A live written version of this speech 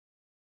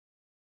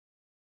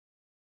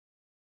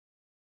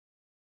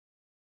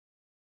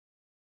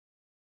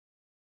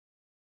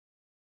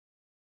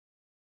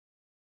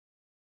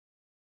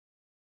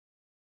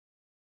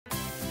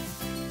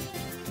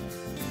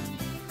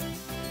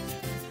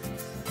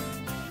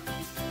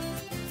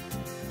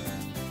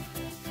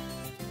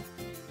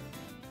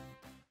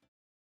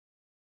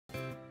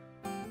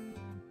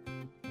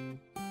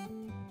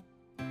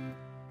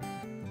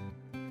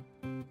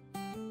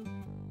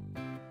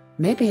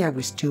Maybe I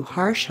was too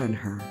harsh on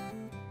her.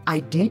 I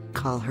did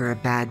call her a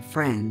bad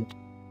friend.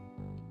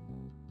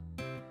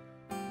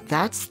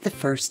 That's the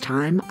first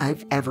time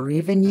I've ever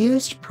even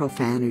used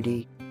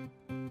profanity.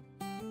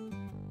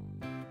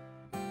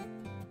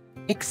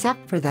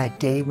 Except for that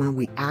day when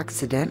we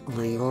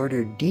accidentally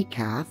ordered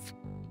decaf.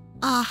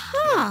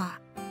 Aha!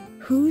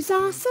 Who's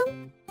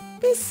awesome?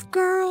 This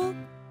girl.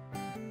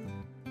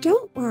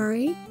 Don't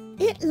worry,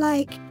 it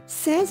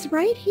says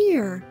right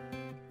here.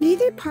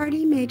 Neither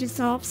party may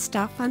dissolve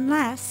stuff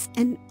unless,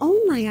 and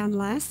only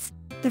unless,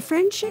 the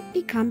friendship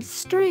becomes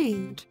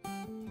strained.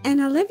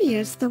 And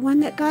Olivia's the one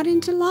that got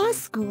into law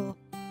school.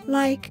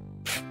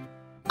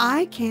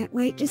 I can't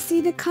wait to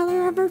see the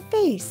color of her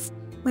face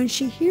when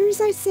she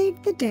hears I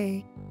saved the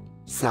day.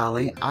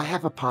 Sally, I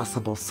have a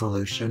possible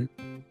solution.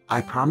 I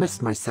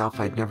promised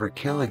myself I'd never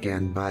kill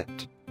again, but...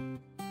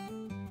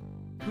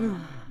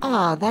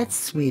 Ah, that's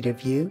sweet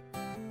of you.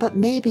 But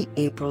maybe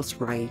April's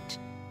right.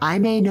 I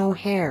may know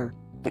hair,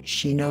 but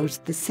she knows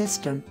the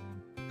system.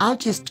 I'll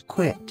just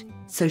quit,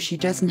 so she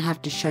doesn't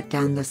have to shut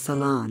down the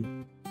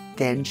salon.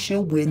 Then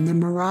she'll win the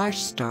Mirage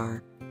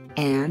star.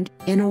 And,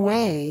 in a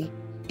way,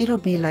 it'll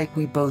be like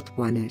we both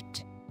won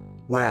it.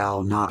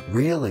 Well, not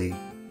really.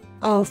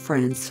 Oh,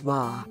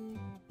 Francois.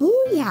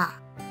 Booyah!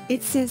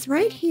 It says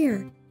right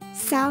here,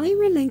 Sally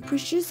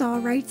relinquishes all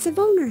rights of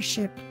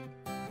ownership.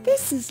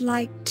 This is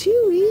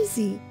too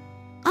easy.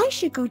 I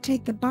should go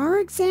take the bar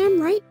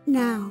exam right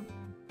now.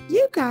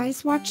 You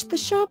guys watch the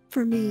shop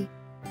for me.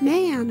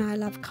 Man, I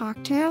love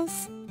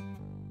cocktails.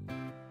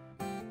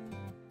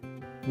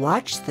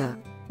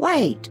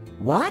 Wait,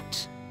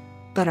 what?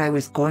 But I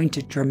was going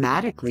to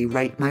dramatically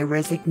write my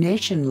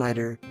resignation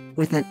letter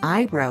with an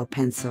eyebrow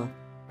pencil.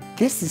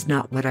 This is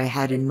not what I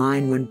had in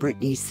mind when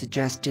Britney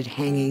suggested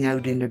hanging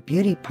out in a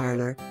beauty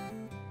parlor.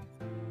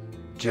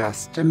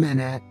 Just a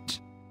minute.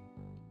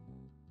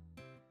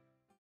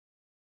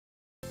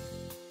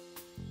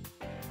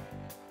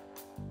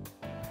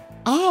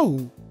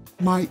 Ow!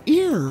 My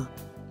ear!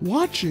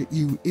 Watch it,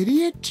 you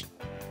idiot!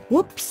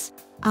 Whoops.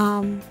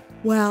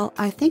 Well,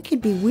 I think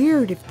it'd be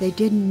weird if they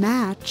didn't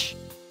match.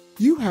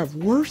 You have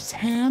worse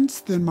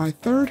hands than my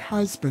third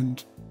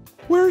husband.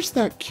 Where's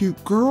that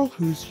cute girl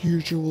who's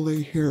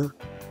usually here?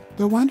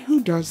 The one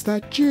who does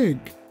that jig?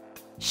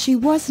 She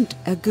wasn't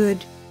a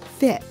good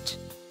fit.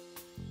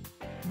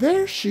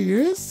 There she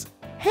is.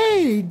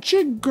 Hey,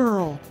 jig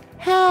girl,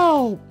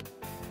 help!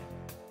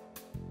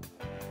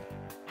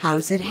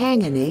 How's it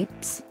hanging,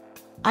 Apes?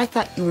 I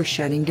thought you were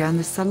shutting down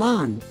the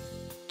salon.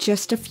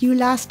 Just a few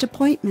last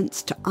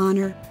appointments to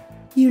honor.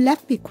 You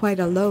left me quite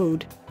a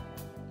load.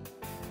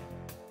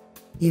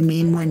 You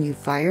mean when you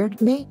fired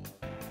me?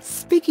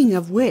 Speaking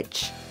of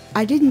which,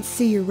 I didn't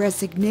see your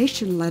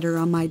resignation letter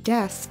on my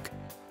desk.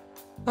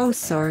 Oh,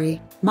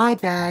 sorry. My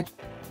bad.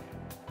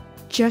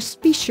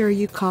 Just be sure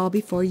you call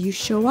before you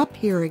show up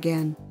here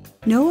again.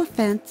 No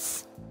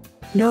offense.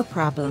 No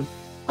problem.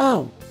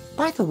 Oh,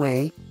 by the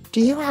way,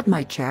 do you have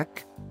my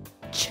check?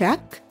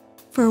 Check?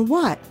 For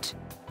what?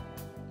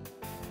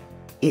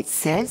 It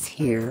says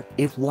here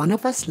if one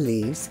of us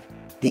leaves,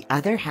 the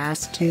other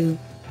has to,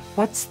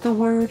 what's the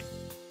word?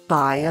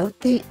 Buy out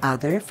the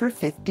other for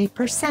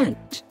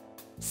 50%.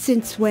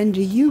 Since when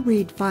do you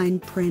read fine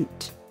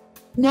print?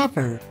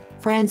 Never.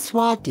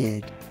 Francois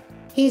did.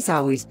 He's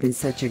always been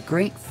such a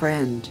great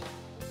friend.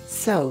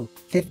 So,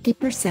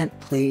 50%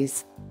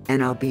 please,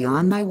 and I'll be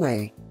on my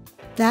way.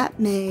 That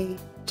may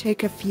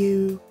take a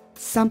few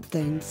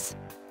somethings.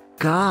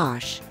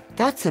 Gosh,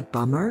 that's a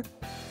bummer,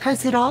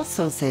 'cause it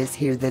also says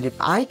here that if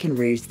I can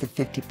raise the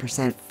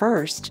 50%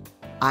 first,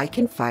 I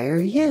can fire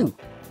you.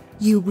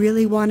 You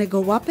really want to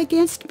go up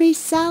against me,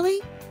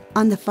 Sally?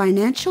 On the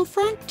financial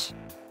front?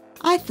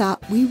 I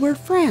thought we were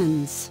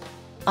friends.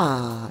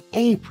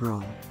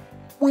 April.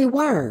 We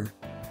were.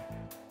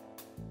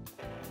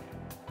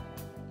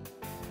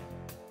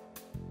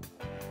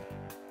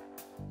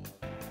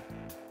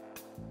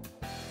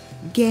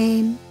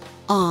 Game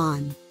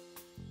on.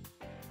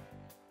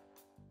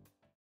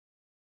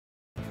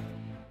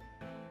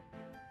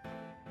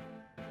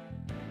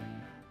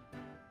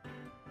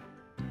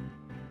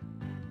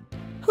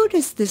 Who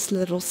does this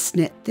little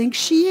snit think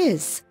she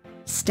is?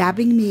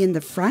 Stabbing me in the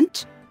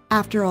front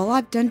after all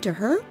I've done to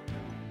her?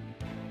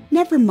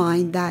 Never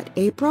mind that,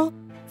 April.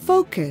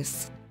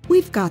 Focus.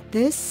 We've got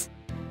this.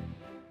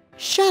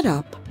 Shut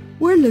up.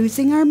 We're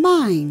losing our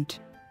mind.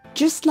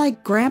 Just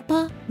like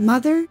Grandpa,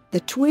 Mother, the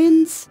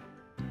twins.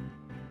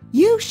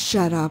 You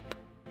shut up.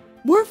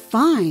 We're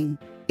fine.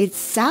 It's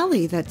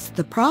Sally that's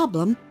the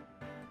problem.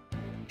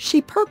 She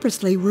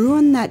purposely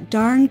ruined that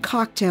darn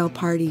cocktail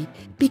party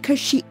because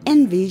she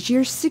envies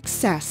your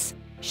success.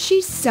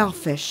 She's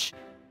selfish.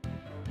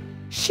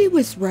 She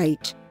was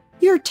right.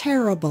 You're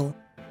terrible.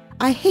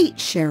 I hate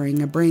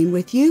sharing a brain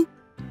with you.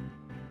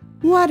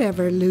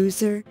 Whatever,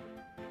 loser.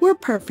 We're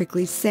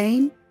perfectly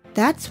sane.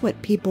 That's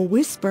what people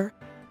whisper.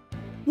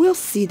 We'll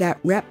see that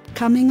rep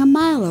coming a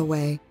mile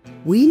away.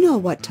 We know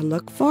what to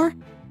look for.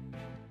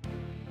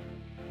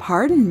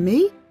 Pardon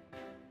me?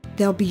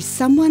 There'll be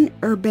someone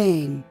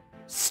urbane,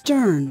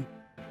 stern.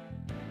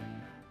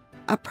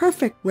 a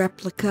perfect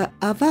replica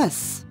of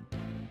us.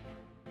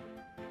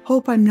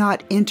 Hope I'm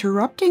not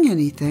interrupting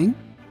anything.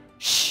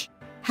 Shh,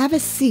 have a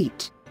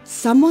seat.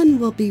 Someone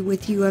will be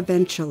with you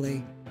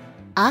eventually.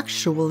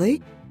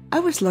 Actually, I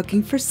was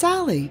looking for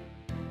Sally.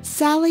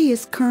 Sally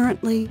is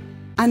currently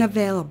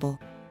unavailable.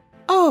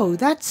 Oh,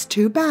 that's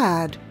too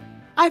bad.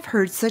 I've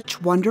heard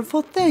such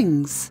wonderful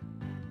things.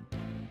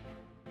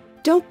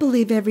 Don't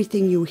believe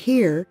everything you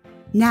hear.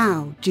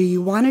 Now, do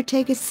you want to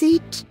take a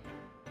seat?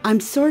 I'm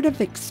sort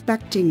of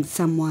expecting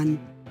someone.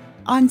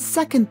 On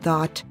second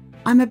thought,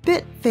 I'm a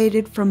bit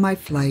faded from my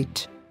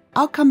flight.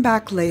 I'll come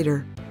back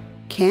later.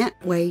 Can't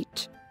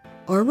wait.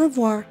 Au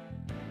revoir.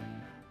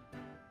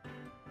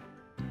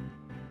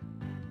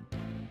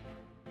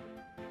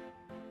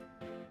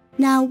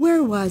 Now,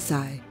 where was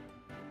I?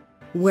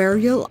 Where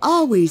you'll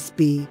always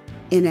be,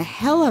 in a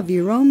hell of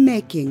your own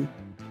making.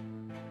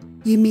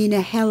 You mean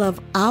a hell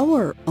of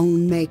our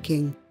own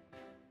making.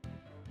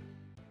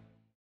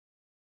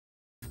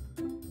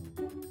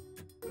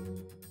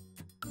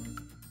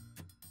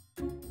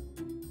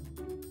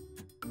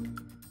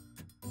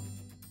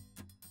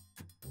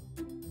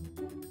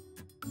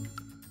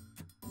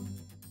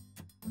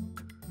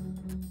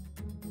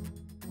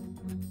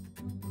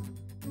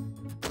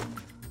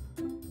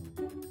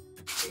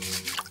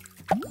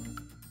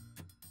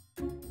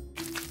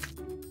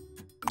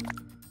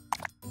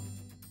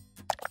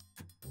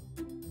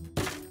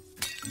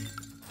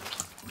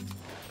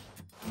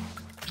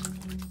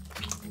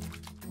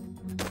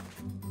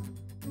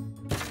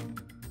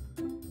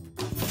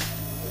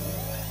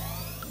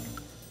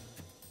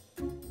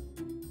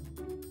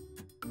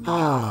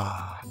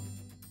 Ah,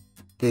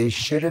 they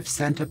should have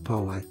sent a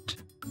poet.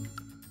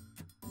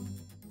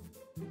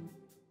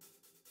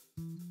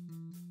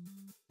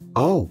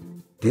 Oh,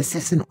 this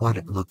isn't what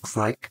it looks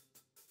like.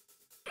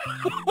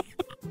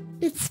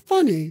 It's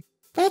funny.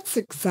 That's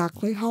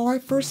exactly how I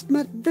first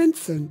met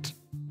Vincent.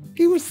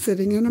 He was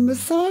sitting in a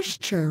massage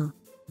chair.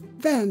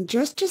 Then,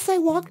 just as I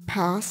walked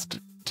past,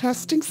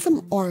 testing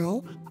some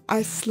oil,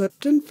 I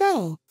slipped and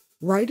fell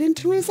right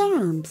into his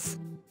arms.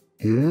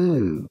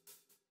 Ooh.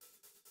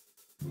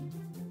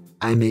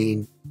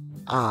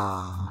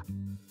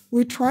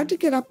 We tried to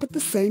get up at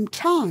the same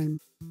time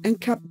and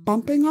kept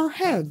bumping our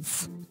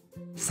heads.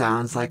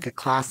 Sounds like a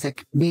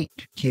classic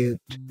meet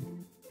cute.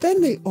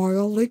 Then the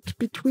oil leaked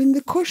between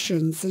the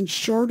cushions and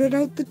shorted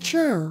out the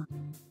chair.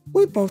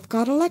 We both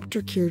got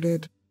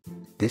electrocuted.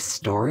 This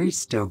story's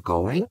still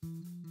going?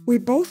 We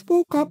both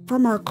woke up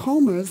from our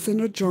comas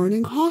in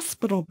adjoining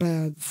hospital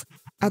beds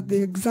at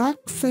the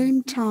exact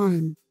same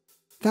time.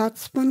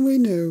 That's when we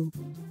knew.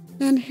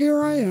 And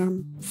here I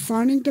am,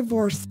 signing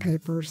divorce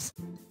papers,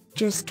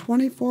 just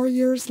 24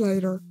 years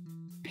later.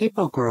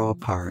 People grow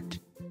apart.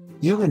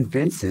 You and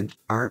Vincent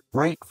aren't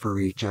right for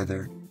each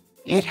other.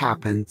 It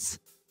happens.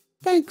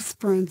 Thanks,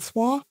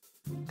 Francois.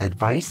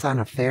 Advice on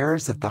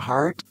affairs of the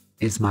heart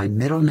is my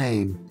middle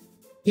name.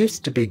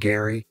 Used to be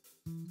Gary.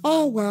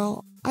 Oh,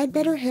 well, I'd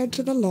better head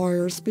to the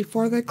lawyers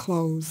before they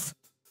close.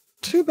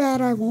 Too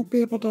bad I won't be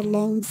able to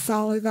loan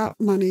Sally that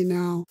money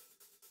now.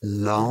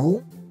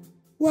 Loan?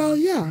 Well,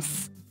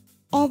 yes.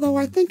 Although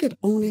I think it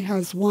only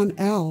has one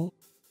L.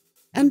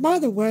 And by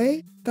the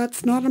way,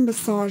 that's not a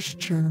massage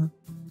chair.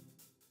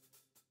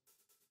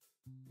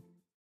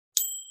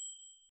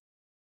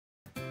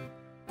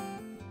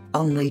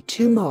 Only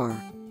two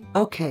more.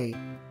 Okay,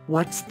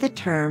 what's the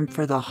term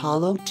for the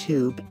hollow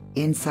tube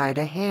inside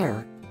a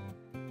hair?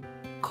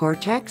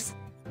 Cortex,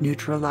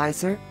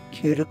 neutralizer,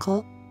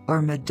 cuticle,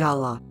 or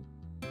medulla?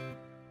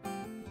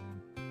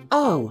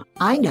 Oh,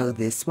 I know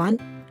this one.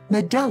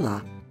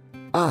 Medulla.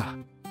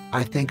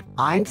 I think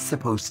I'm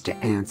supposed to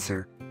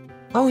answer.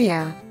 Oh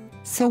yeah,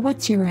 so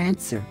what's your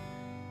answer?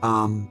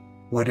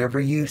 Whatever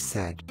you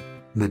said.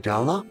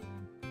 Medulla?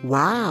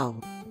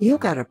 Wow, you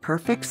got a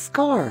perfect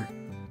score.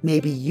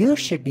 Maybe you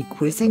should be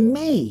quizzing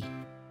me.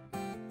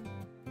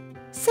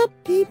 Sup,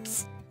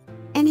 peeps?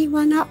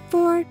 Anyone up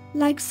for,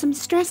 like, some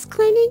stress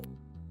cleaning?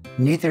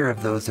 Neither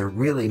of those are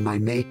really my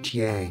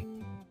métier.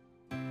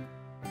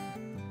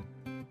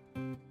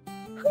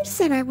 Who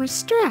said I was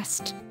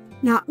stressed?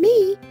 Not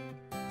me.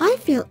 I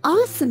feel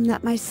awesome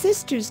that my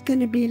sister's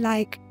gonna be,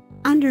 like,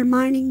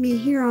 undermining me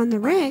here on the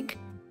reg.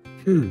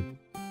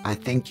 I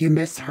think you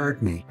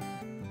misheard me.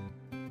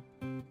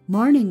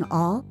 Morning,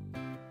 all.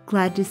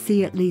 Glad to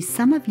see at least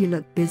some of you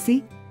look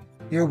busy.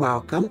 You're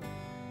welcome.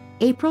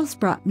 April's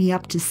brought me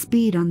up to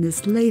speed on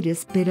this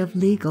latest bit of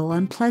legal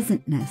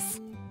unpleasantness.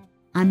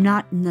 I'm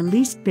not in the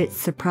least bit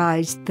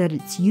surprised that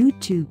it's you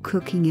two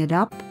cooking it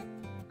up.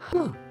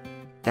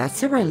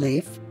 That's a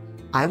relief.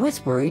 I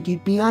was worried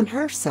you'd be on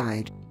her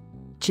side.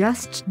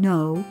 Just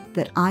know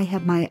that I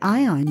have my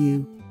eye on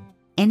you.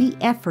 Any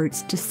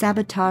efforts to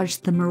sabotage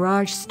the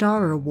Mirage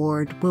Star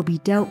Award will be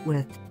dealt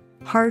with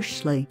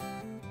harshly.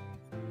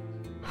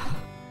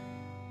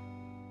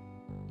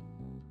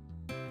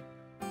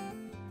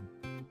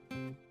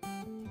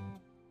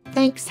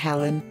 Thanks,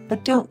 Helen,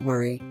 but don't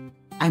worry.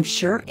 I'm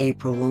sure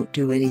April won't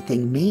do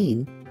anything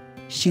mean.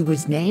 She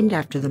was named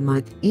after the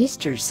month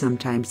Easter's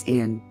sometimes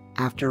in,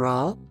 after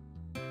all.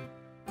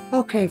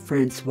 Okay,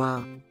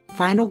 Francois.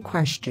 Final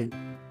question.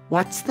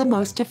 What's the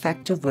most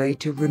effective way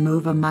to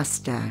remove a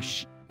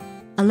mustache?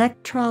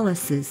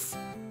 Electrolysis,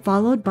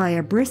 followed by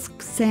a brisk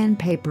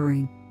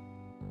sandpapering.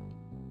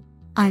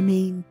 I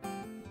mean,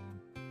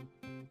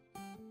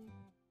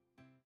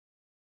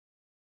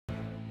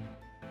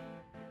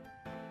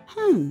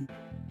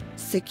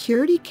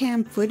 Security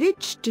cam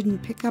footage didn't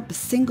pick up a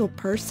single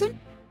person?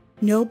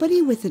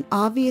 Nobody with an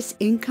obvious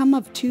income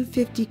of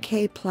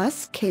 $250K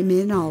plus came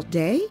in all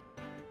day?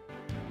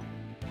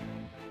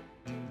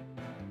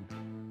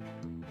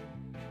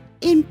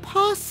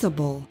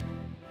 Impossible!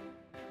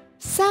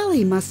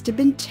 Sally must have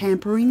been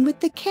tampering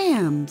with the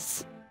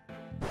cams.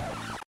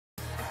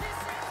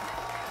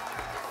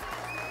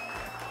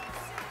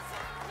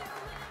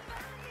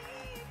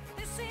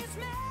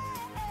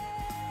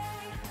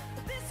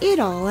 It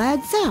all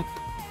adds up.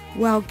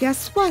 Well,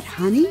 guess what,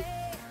 honey?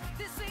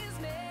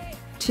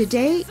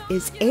 Today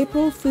is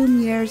April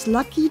Fumier's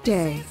lucky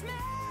day.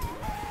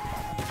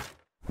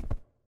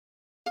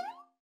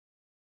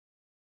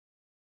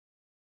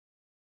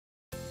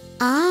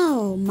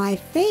 Ow, my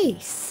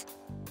face.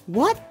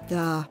 What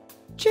the?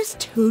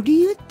 Just who do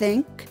you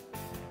think?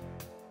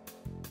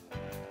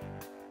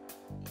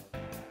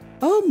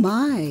 Oh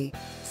my,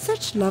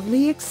 such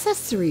lovely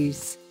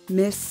accessories,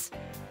 Miss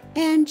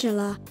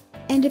Angela.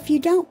 And if you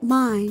don't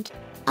mind,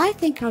 I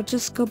think I'll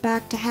just go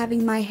back to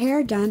having my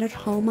hair done at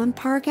home on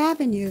Park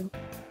Avenue.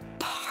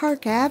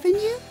 Park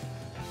Avenue?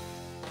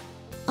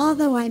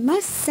 Although I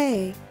must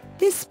say,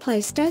 this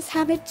place does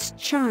have its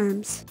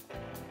charms.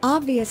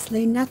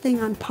 Obviously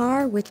nothing on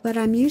par with what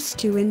I'm used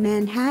to in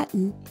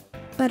Manhattan,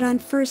 but on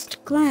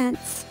first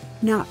glance,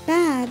 not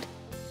bad.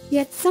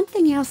 Yet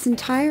something else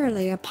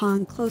entirely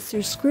upon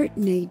closer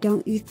scrutiny,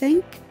 don't you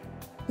think?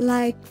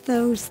 Like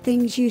those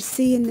things you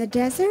see in the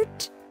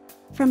desert?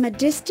 From a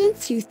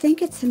distance you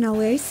think it's an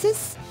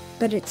oasis,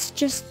 but it's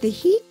just the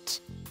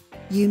heat?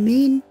 You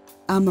mean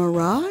a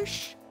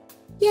mirage?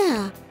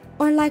 Yeah,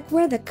 or like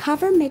where the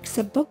cover makes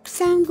a book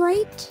sound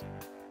great,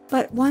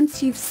 but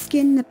once you've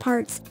skinned the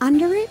parts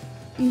under it,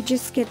 you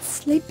just get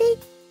sleepy?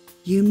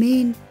 You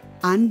mean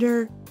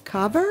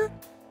undercover?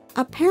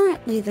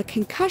 Apparently the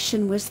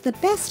concussion was the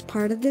best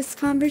part of this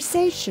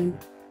conversation.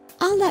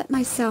 I'll let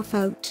myself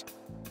out.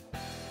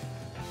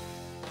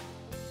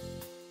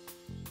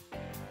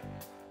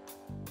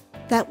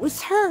 That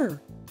was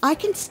her. I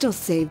can still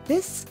save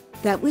this.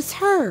 That was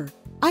her.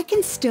 I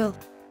can still...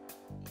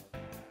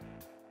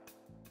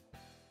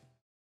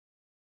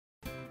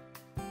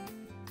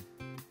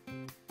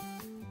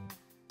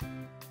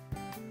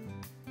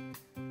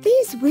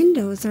 These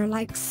windows are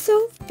like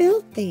so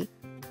filthy.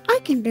 I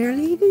can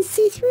barely even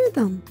see through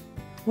them.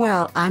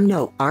 Well, I'm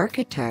no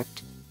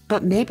architect,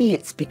 but maybe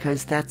it's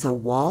because that's a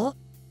wall.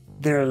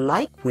 They're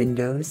like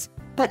windows,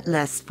 but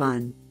less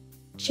fun.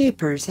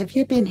 Jeepers, have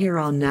you been here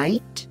all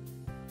night?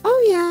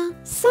 Oh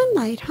yeah,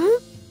 sunlight, huh?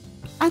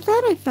 I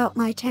thought I felt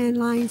my tan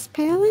lines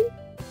paling.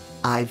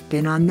 I've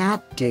been on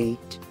that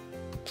date.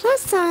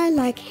 Plus I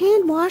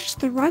hand-washed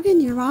the rug in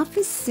your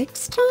office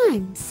 6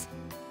 times.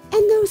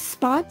 And those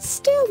spots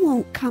still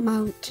won't come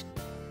out.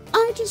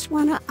 I just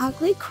want to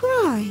ugly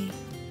cry.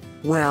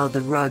 Well,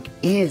 the rug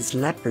is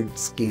leopard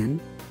skin.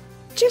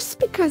 Just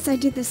because I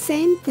did the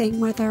same thing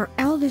with our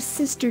eldest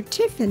sister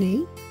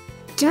Tiffany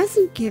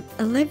doesn't give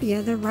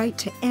Olivia the right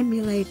to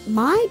emulate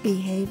my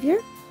behavior.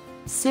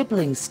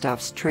 Sibling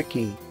stuff's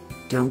tricky.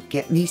 Don't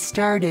get me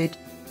started.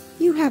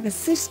 You have a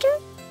sister?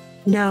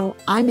 No,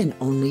 I'm an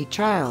only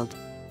child.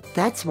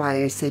 That's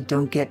why I said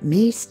don't get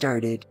me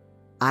started.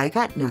 I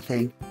got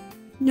nothing.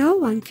 No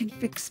one can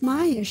fix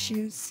my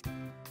issues.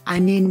 I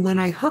mean, when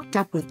I hooked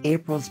up with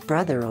April's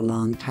brother a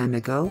long time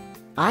ago,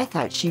 I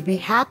thought she'd be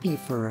happy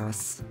for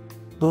us.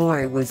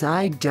 Boy, was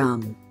I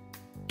dumb.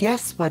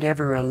 Guess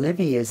whatever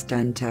Olivia's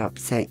done to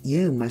upset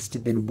you must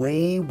have been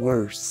way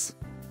worse.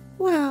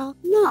 Well,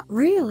 not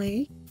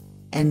really.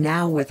 And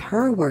now with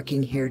her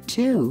working here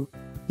too,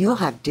 you'll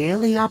have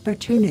daily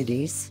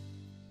opportunities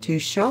to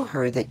show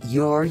her that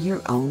you're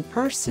your own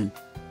person.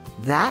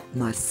 That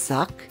must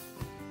suck.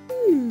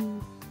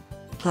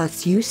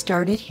 Plus you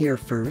started here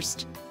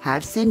first,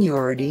 have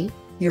seniority,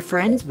 you're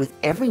friends with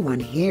everyone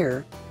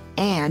here,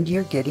 and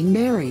you're getting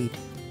married.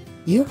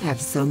 You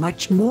have so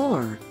much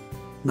more.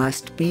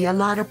 Must be a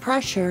lot of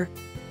pressure.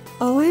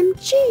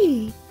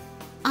 OMG!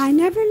 I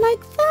never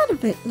thought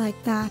of it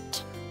like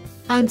that.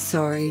 I'm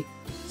sorry.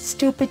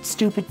 Stupid,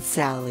 stupid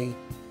Sally.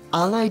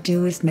 All I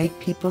do is make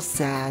people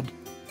sad.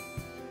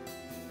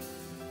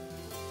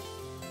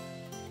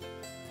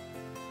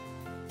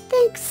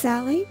 Thanks,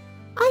 Sally.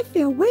 I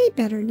feel way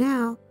better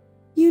now.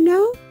 You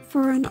know,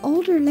 for an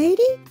older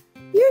lady,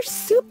 you're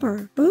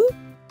super, boo.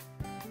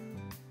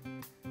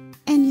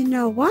 And you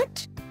know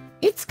what?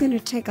 It's gonna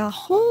take a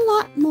whole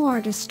lot more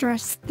to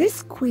stress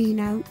this queen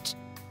out.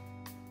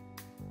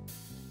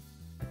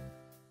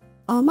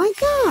 Oh my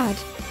God,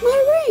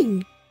 my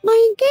ring,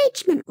 my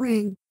engagement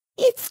ring,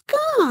 it's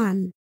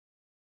gone.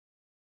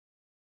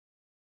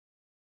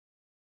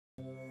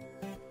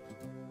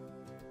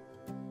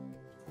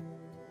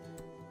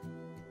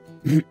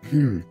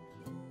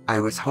 I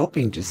was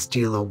hoping to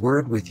steal a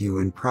word with you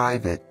in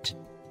private.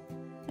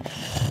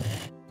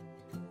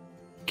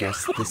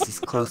 Guess this is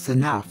close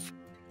enough.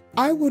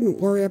 I wouldn't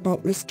worry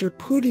about Mr.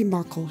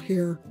 Pooty-Muckle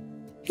here.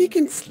 He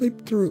can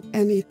sleep through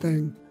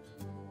anything.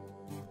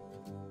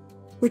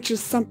 Which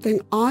is something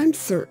I'm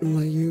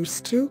certainly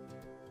used to.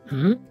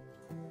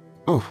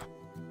 Oh.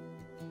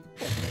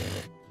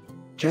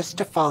 Just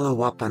to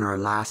follow up on our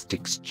last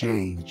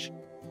exchange,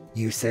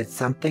 you said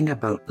something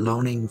about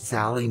loaning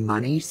Sally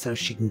money so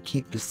she can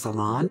keep the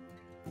salon?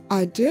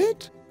 I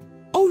did?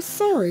 Oh,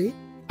 sorry.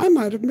 I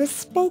might have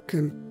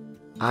misspoken.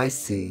 I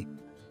see.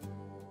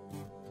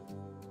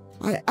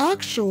 I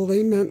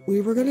actually meant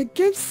we were going to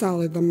give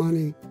Sally the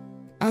money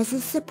as a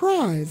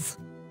surprise.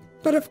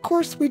 But of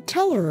course we'd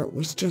tell her it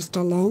was just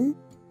a loan.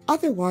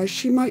 Otherwise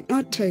she might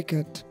not take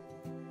it.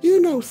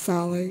 You know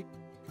Sally.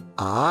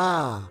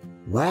 Ah,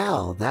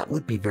 well, that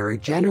would be very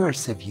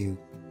generous of you.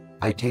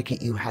 I take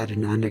it you had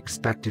an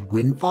unexpected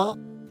windfall?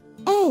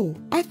 Oh,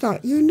 I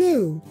thought you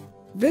knew.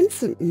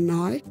 Vincent and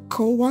I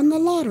co-won the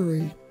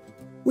lottery.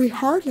 We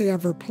hardly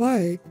ever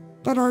play,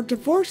 but our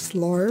divorce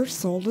lawyer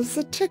sold us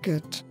a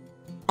ticket.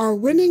 Our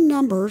winning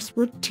numbers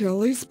were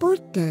Tilly's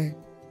birthday.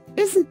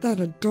 Isn't that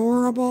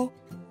adorable?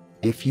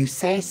 If you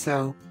say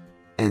so.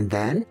 And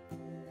then?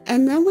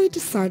 And then we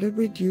decided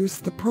we'd use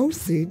the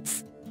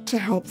proceeds to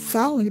help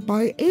Sally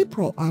buy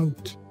April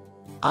out.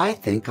 I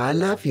think I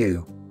love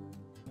you.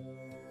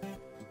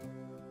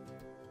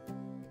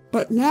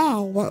 But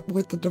now, what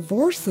with the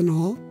divorce and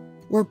all,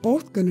 we're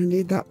both going to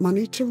need that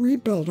money to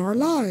rebuild our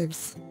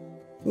lives.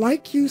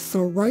 Like you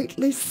so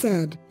rightly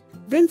said,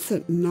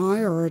 Vincent and I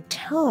are a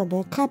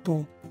terrible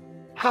couple.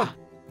 Huh.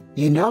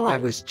 You know I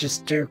was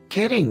just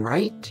kidding,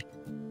 right?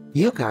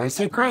 You guys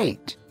are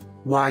great.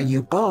 Why,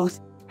 you both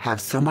have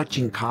so much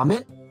in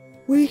common?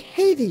 We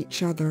hate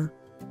each other.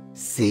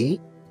 See?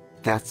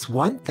 That's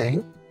one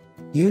thing.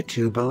 You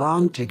two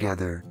belong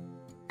together.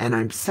 And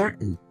I'm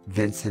certain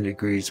Vincent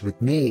agrees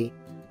with me.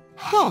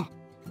 Ha!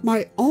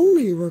 My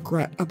only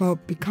regret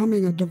about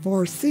becoming a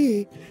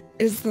divorcee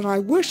is that I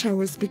wish I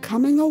was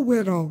becoming a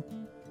widow.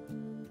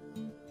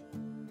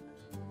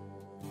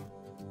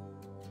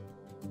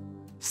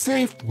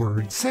 Safe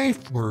word,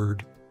 safe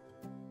word.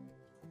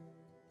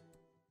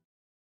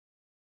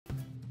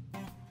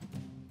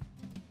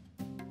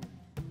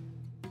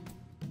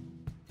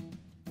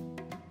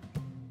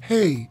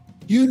 Hey,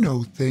 you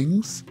know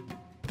things.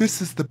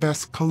 This is the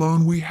best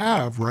cologne we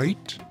have,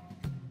 right?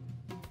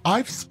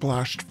 I've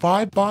splashed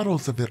 5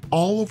 bottles of it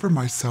all over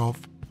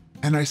myself,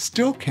 and I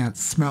still can't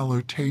smell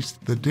or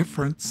taste the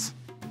difference.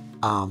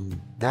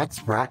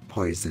 That's rat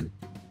poison.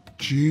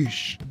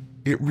 Geesh,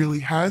 it really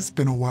has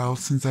been a while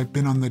since I've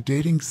been on the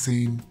dating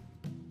scene.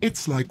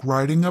 It's like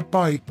riding a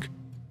bike.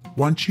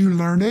 Once you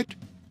learn it,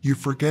 you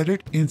forget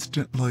it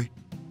instantly.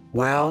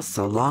 Well,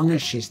 so long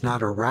as she's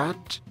not a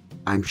rat,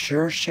 I'm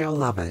sure she'll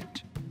love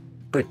it.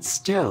 But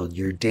still,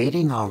 you're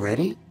dating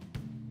already?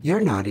 You're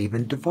not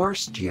even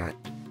divorced yet.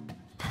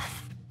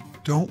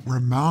 Don't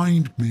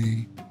remind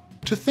me.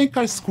 To think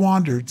I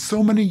squandered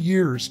so many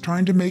years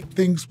trying to make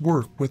things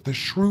work with a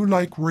shrew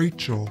like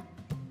Rachel.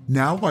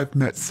 Now I've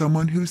met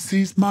someone who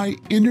sees my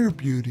inner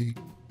beauty.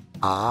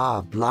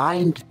 Ah,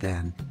 blind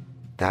then.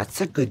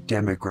 That's a good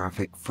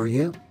demographic for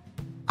you.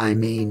 I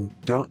mean,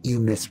 don't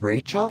you miss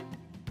Rachel?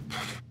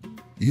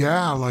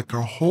 Yeah, like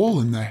a hole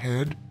in the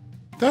head.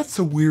 That's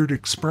a weird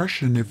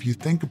expression if you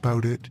think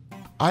about it.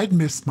 I'd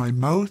miss my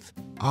mouth,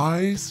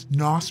 eyes,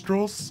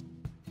 nostrils.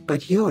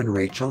 But you and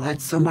Rachel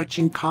had so much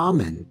in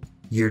common.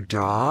 Your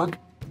dog,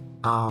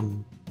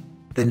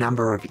 the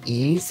number of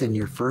E's in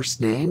your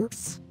first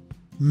names.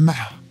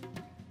 Meh.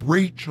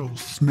 Rachel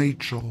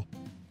Smachel.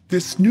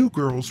 This new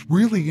girl's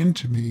really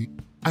into me.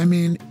 I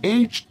mean,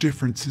 age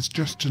difference is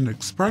just an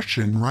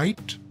expression,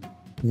 right?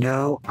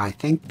 No, I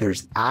think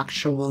there's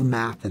actual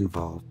math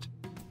involved.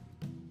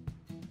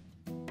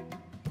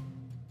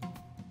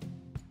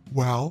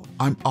 Well,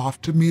 I'm off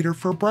to meet her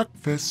for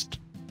breakfast.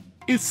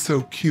 It's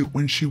so cute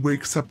when she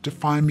wakes up to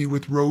find me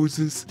with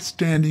roses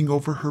standing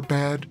over her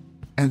bed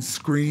and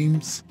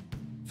screams,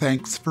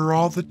 "Thanks for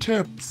all the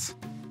tips."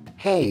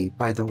 Hey,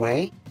 by the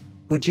way,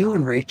 would you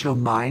and Rachel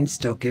mind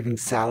still giving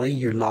Sally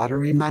your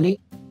lottery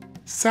money?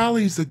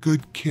 Sally's a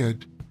good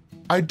kid.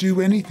 I'd do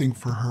anything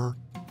for her.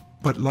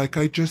 But like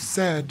I just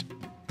said,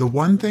 the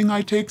one thing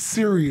I take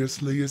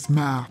seriously is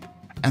math,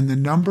 and the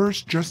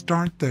numbers just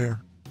aren't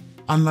there.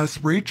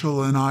 Unless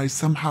Rachel and I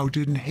somehow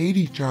didn't hate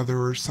each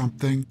other or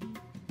something.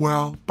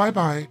 Well,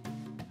 bye-bye.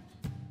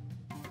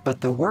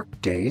 But the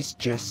workday's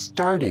just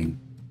starting.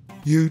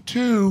 You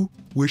too.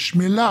 Wish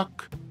me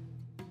luck.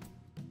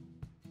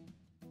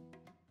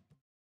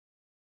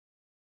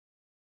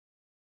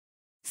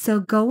 So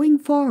going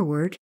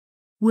forward,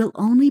 we'll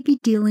only be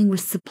dealing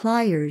with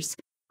suppliers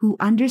who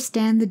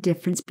understand the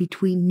difference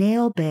between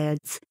nail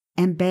beds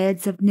and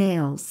beds of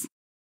nails.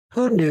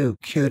 Who knew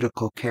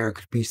cuticle care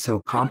could be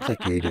so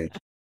complicated?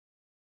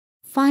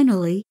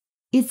 Finally,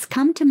 it's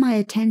come to my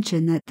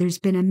attention that there's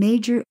been a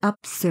major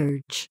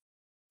upsurge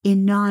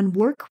in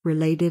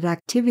non-work-related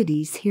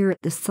activities here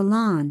at the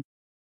salon.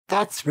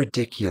 That's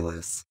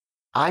ridiculous.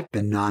 I've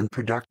been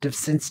non-productive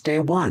since day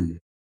one,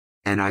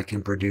 and I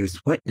can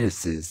produce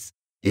witnesses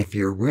if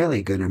you're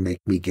really going to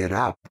make me get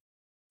up.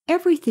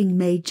 Everything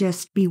may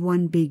just be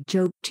one big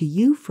joke to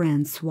you,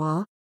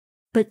 Francois,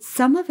 but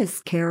some of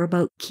us care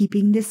about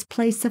keeping this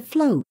place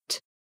afloat.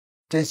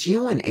 Does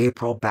you and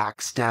April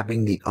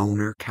backstabbing the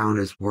owner count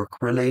as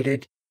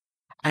work-related?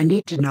 I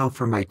need to know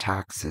for my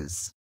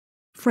taxes.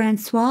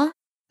 Francois,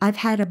 I've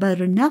had about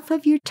enough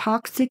of your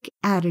toxic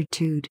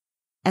attitude.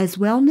 As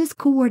wellness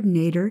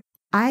coordinator,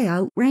 I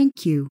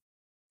outrank you.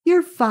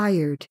 You're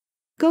fired.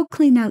 Go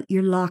clean out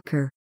your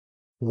locker.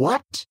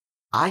 What?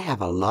 I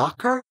have a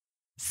locker?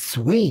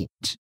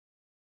 Sweet.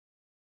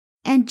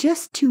 And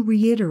just to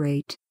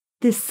reiterate,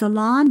 this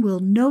salon will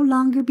no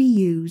longer be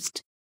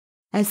used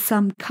as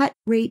some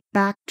cut-rate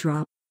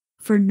backdrop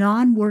for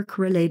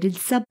non-work-related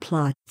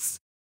subplots.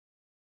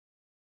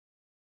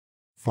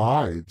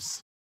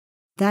 5s.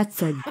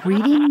 That's a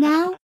greeting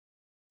now?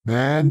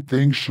 Man,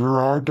 things sure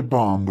are da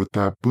bomb with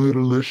that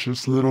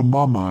bootylicious little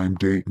mama I'm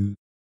dating.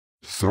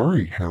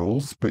 Sorry,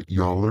 Hells, but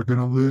y'all are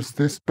gonna lose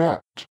this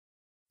bet.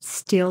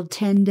 Still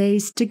 10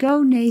 days to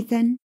go,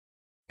 Nathan.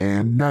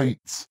 And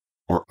nights,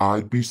 or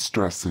I'd be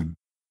stressing.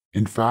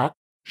 In fact,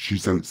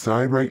 she's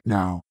outside right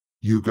now.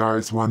 You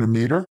guys want to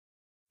meet her?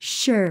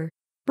 Sure,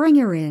 bring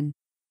her in.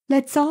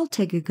 Let's all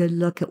take a good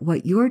look at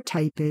what your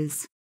type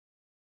is.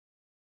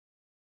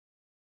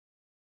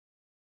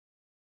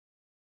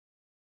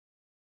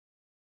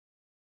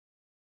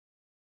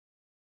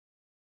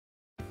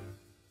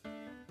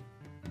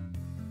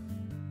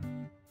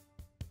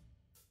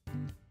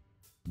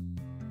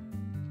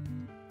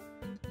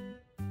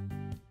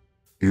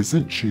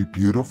 Isn't she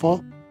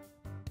beautiful?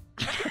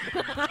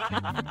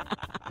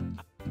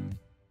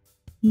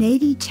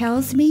 Nady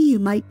tells me you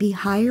might be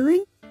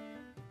hiring?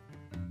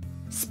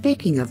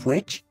 Speaking of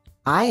which,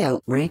 I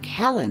outrank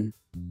Helen.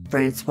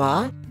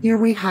 Francois, you're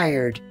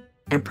rehired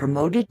and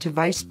promoted to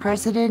vice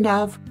president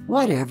of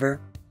whatever.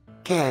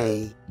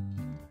 K.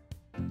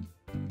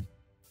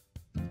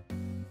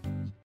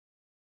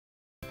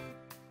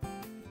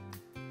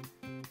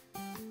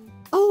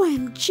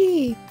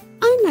 OMG,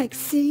 I'm like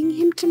seeing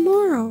him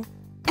tomorrow,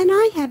 and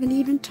I haven't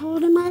even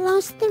told him I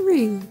lost the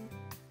ring.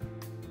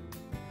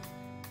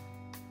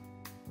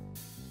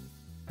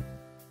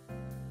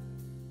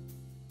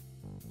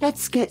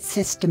 Let's get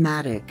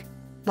systematic,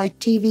 like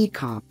TV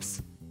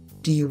cops.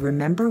 Do you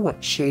remember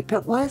what shape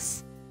it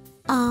was?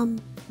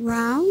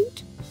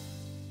 Round?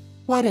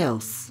 What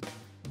else?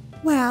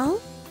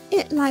 Well,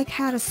 it like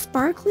had a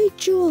sparkly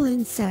jewel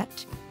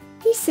inset.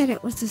 He said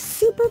it was a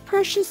super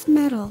precious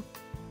metal,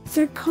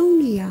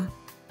 zirconia.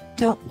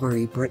 Don't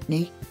worry,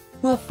 Britney.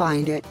 We'll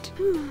find it.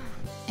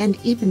 And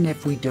even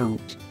if we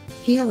don't,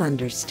 he'll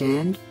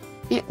understand.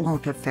 It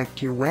won't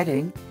affect your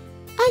wedding.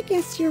 I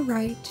guess you're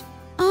right.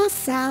 Aw,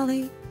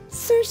 Sally,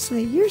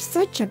 seriously, you're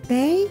such a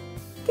bae.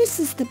 This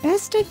is the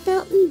best I've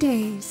felt in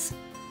days.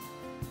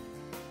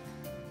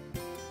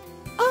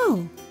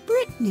 Oh,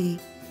 Britney,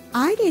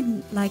 I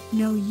didn't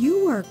know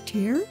you worked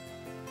here.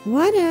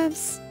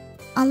 Whatevs.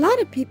 A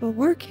lot of people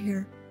work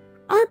here.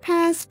 Our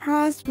paths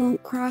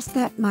won't cross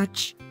that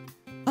much.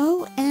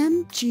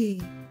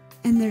 OMG.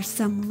 And there's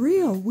some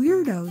real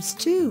weirdos,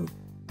 too.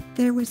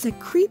 There was a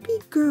creepy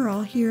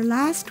girl here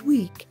last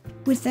week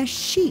with a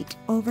sheet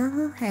over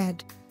her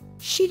head.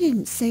 She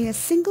didn't say a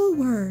single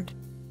word.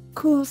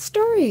 Cool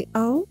story,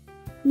 oh.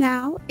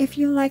 Now, if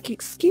you'll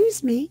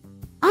excuse me,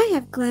 I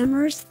have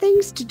glamorous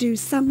things to do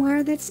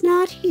somewhere that's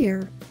not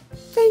here.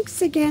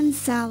 Thanks again,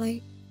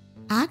 Sally.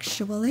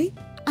 Actually,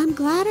 I'm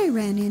glad I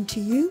ran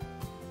into you.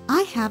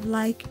 I have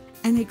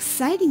an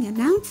exciting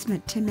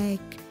announcement to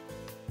make.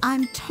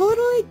 I'm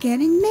totally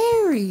getting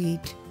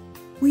married.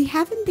 We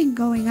haven't been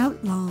going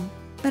out long,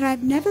 but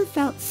I've never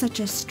felt such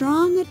a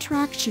strong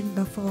attraction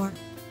before.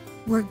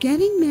 We're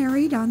getting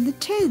married on the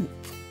 10th.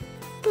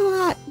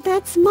 But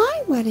that's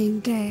my wedding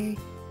day.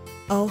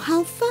 Oh,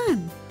 how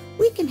fun.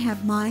 We can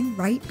have mine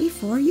right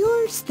before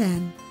yours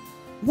then.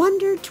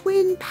 Wonder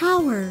Twin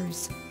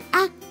powers.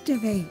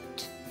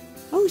 Activate.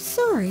 Oh,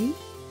 sorry.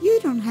 You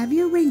don't have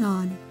your ring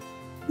on.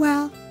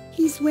 Well,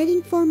 he's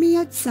waiting for me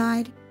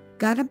outside.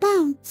 Gotta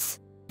bounce.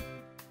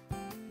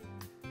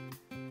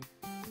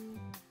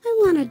 I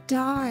want to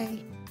die.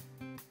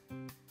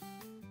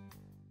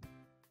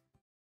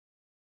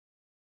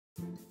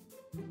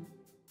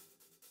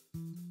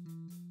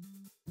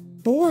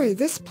 Boy,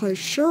 this place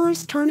sure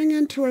is turning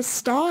into a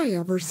sty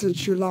ever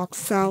since you locked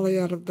Sally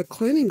out of the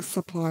cleaning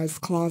supplies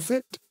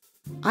closet.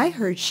 I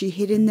heard she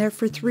hid in there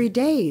for 3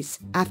 days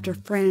after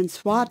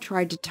Francois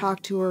tried to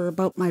talk to her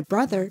about my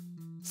brother.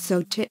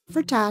 So tit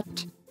for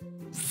tat.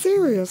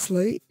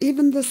 Seriously,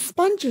 even the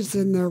sponges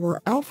in there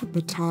were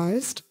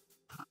alphabetized.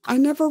 I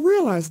never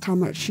realized how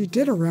much she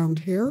did around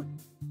here.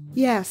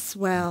 Yes,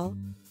 well,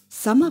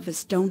 some of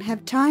us don't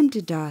have time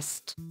to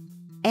dust.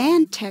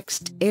 And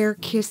text air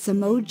kiss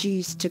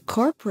emojis to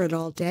corporate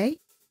all day.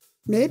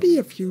 Maybe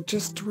if you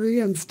just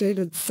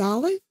reinstated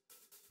Sally?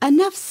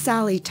 Enough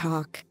Sally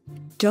talk.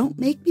 Don't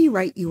make me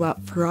write you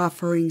up for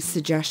offering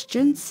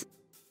suggestions.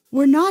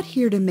 We're not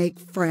here to make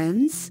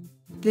friends.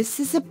 This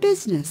is a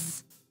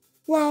business.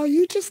 Well,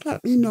 you just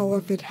let me know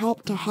if it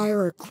helped to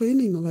hire a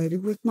cleaning lady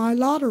with my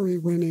lottery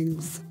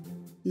winnings.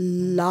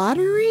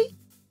 Lottery?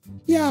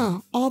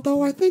 Yeah,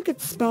 although I think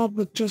it's spelled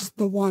with just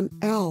the one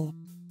L.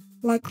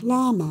 Like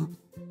llama.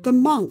 The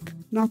monk,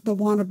 not the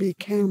wannabe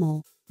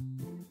camel.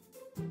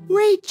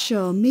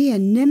 Rachel, me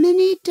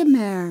anemone de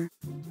mer.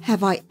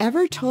 Have I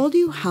ever told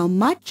you how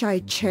much I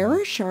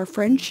cherish our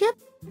friendship?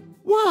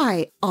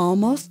 Why,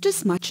 almost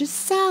as much as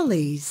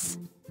Sally's.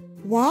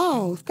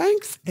 Wow,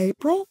 thanks,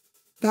 April.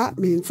 That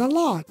means a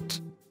lot.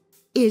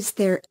 Is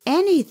there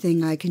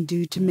anything I can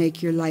do to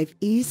make your life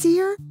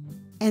easier?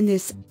 And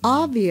this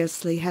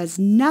obviously has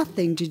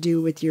nothing to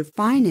do with your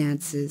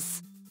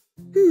finances.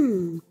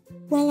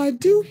 Well, I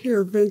do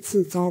hear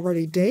Vincent's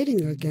already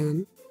dating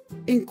again.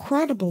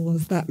 Incredible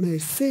as that may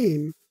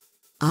seem.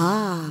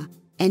 Ah,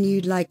 and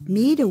you'd like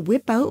me to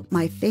whip out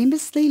my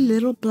famously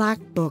little black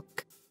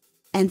book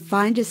and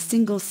find a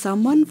single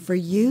someone for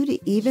you to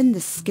even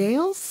the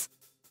scales?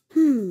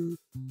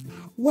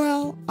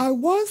 Well, I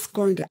was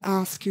going to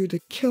ask you to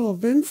kill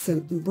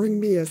Vincent and bring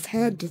me his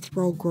head to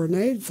throw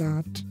grenades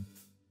at.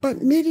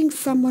 But meeting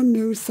someone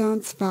new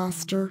sounds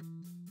faster.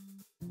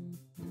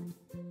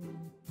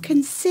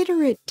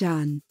 Consider it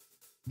done.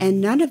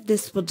 And none of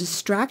this will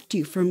distract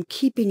you from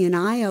keeping an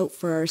eye out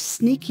for our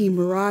sneaky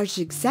Mirage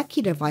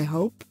executive, I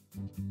hope.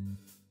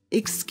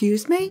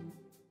 Excuse me?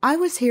 I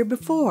was here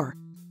before.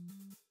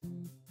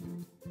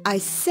 I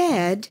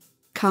said,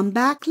 come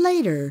back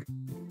later.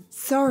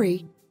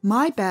 Sorry,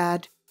 my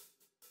bad.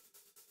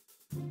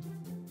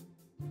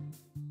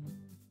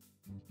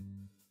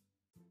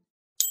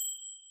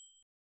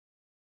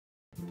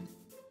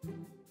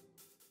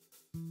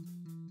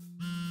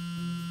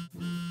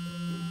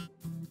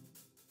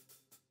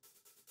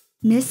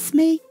 Miss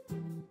me?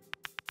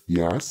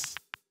 Yes?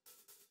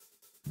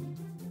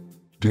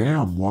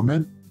 Damn,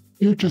 woman.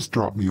 You just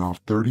dropped me off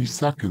 30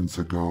 seconds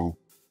ago.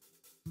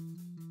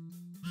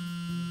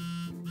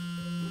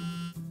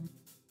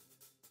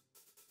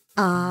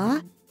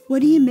 What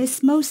do you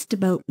miss most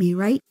about me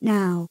right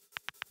now?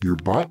 Your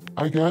butt,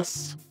 I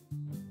guess?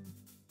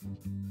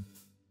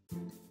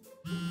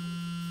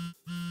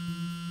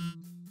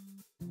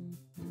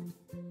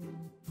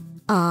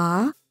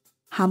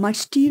 How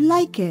much do you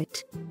like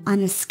it? On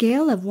a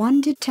scale of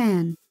 1 to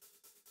 10.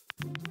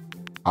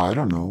 I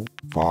don't know,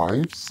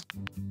 5s?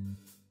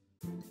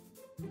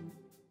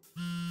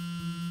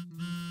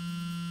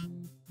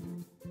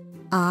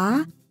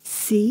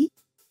 See?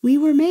 We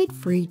were made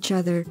for each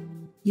other.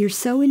 You're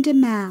so into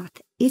math.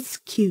 It's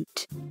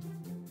cute.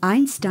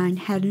 Einstein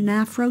had an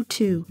afro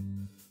too.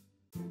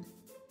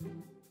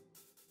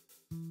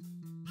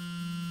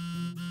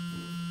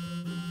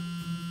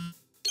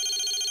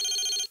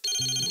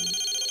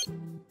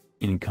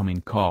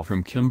 Incoming call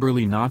from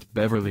Kimberly, not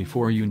Beverly,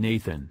 for you,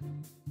 Nathan.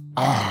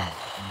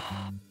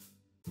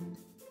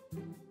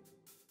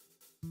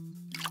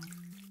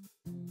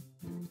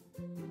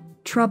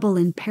 Trouble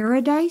in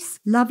paradise,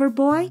 lover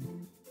boy?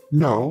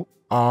 No,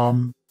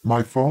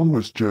 my phone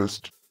was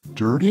just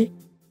dirty.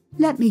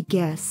 Let me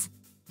guess.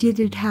 Did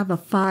it have a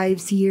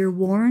 5-year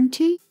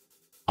warranty?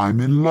 I'm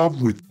in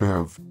love with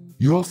Bev.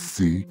 You'll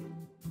see.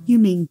 You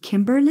mean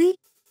Kimberly?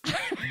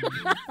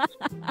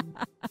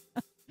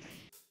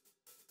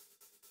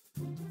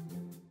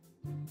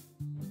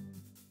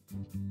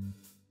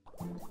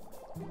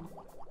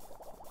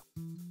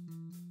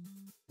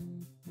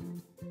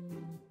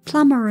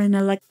 Plumber and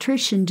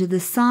electrician to the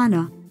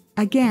sauna.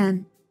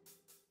 Again.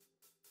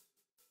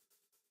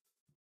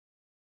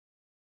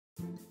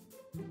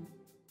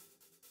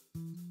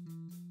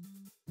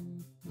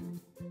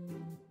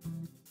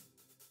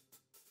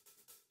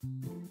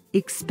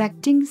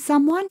 Expecting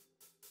someone?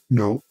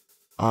 No,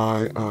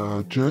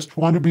 I just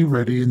want to be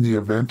ready in the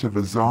event of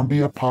a zombie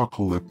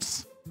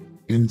apocalypse.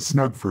 In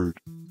Snugford.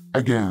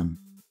 Again.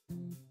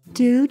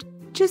 Dude,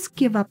 just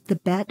give up the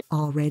bet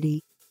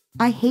already.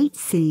 I hate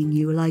seeing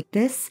you like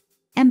this.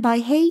 And by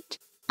hate,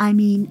 I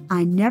mean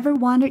I never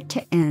want it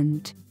to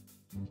end.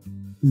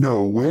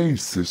 No way,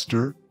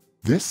 sister.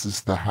 This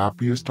is the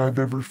happiest I've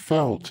ever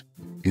felt.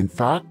 In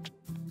fact,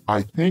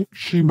 I think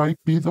she might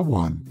be the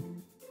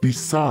one.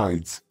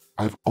 Besides,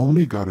 I've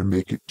only got to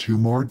make it 2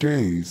 more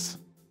days.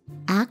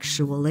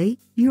 Actually,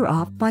 you're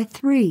off by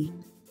 3.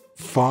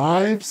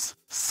 5s?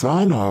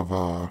 Son of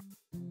a...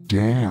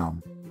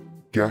 Damn.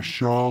 Guess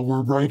y'all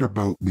were right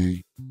about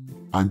me.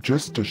 I'm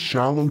just a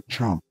shallow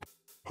chump,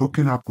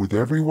 hooking up with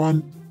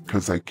everyone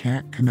 'cause I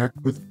can't connect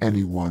with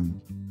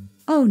anyone.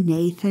 Oh,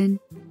 Nathan,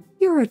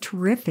 you're a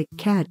terrific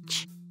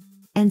catch.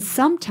 And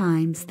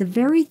sometimes the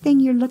very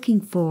thing you're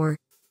looking for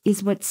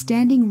is what's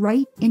standing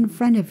right in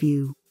front of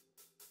you.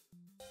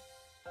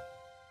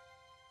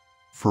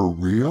 For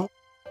real?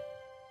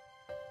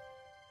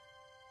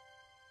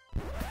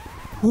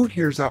 Who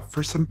here's up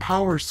for some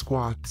power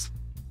squats?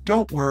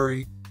 Don't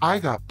worry, I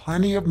got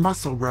plenty of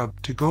muscle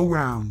rub to go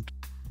round.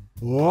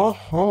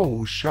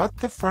 Whoa-ho, shut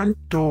the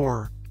front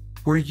door.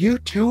 Were you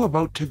two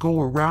about to go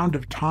a round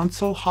of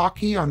tonsil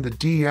hockey on the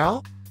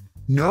DL?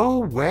 No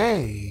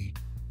way.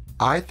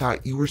 I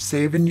thought you were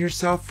saving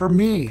yourself for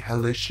me,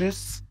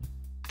 Helicious.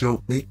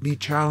 Don't make me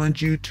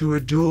challenge you to a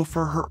duel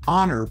for her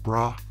honor,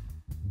 brah.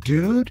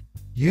 Dude,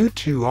 you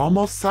two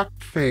almost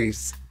sucked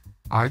face.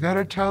 I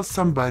gotta tell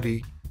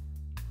somebody.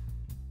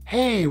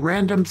 Hey,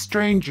 random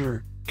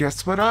stranger,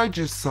 guess what I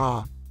just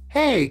saw?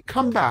 Hey,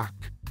 come back.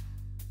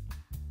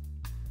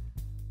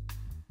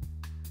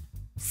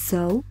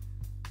 So,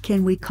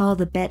 can we call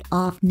the bet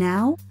off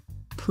now,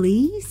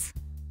 please?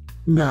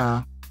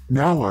 Nah,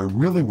 now I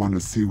really want to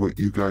see what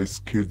you guys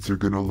kids are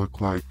gonna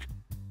look like.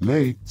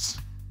 Lates.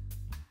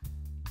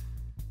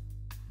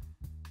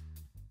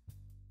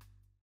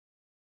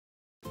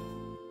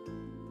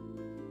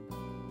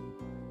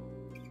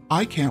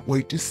 I can't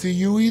wait to see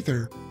you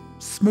either.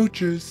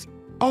 Smooches.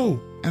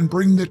 Oh, and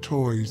bring the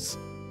toys.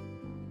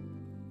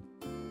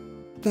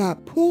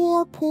 That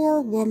poor,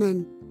 poor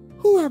woman,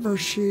 whoever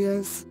she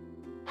is.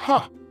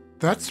 Ha!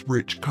 That's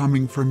rich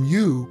coming from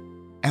you,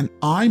 and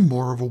I'm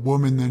more of a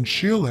woman than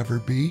she'll ever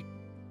be.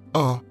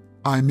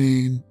 I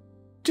mean...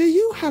 Do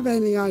you have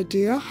any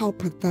idea how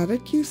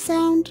pathetic you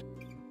sound?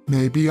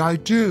 Maybe I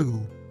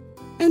do.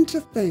 And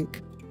to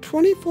think,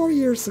 24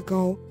 years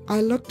ago,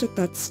 I looked at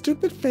that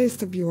stupid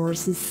face of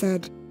yours and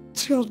said,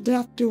 "Till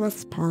death do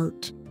us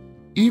part."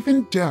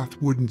 Even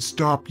death wouldn't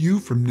stop you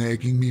from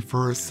nagging me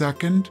for a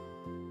second.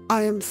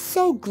 I am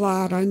so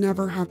glad I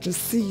never have to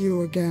see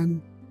you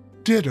again.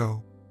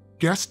 Ditto.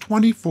 Guess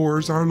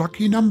 24's our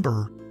lucky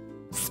number.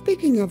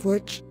 Speaking of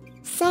which,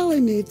 Sally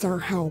needs our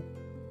help.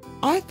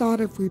 I thought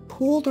if we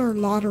pooled our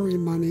lottery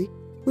money,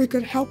 we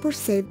could help her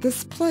save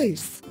this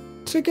place.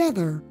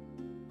 Together.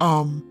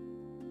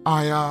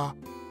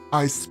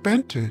 I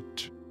spent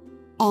it.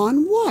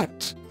 On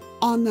what?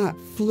 On that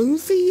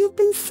floozy you've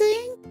been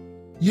seeing?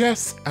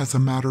 Yes, as a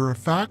matter of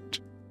fact,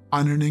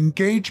 on an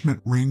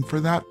engagement ring for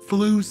that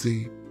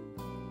floozy.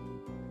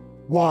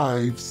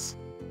 Wives.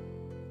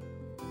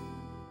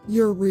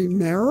 You're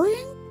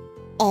remarrying?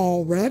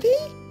 Already?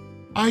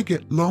 I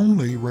get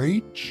lonely,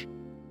 Rach.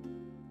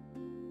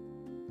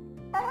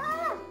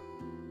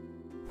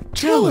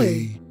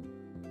 Tilly!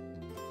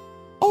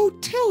 Oh,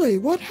 Tilly,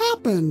 what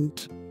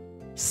happened?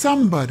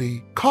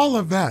 Somebody, call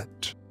a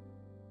vet.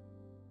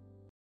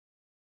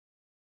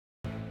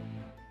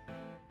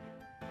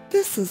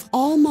 This is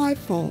all my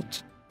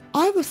fault.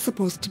 I was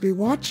supposed to be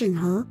watching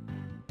her.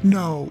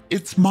 No,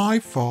 it's my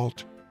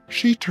fault.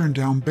 She turned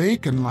down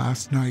bacon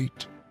last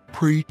night.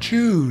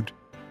 Pre-chewed.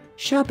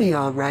 She'll be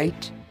all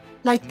right.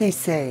 Like they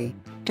say,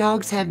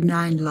 dogs have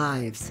 9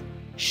 lives.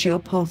 She'll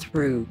pull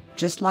through,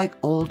 just like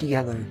Old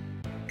Yeller.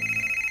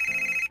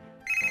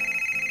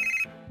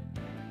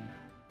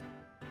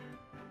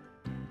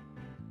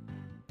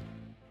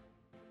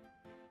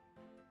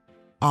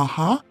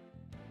 Uh-huh.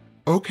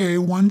 Okay,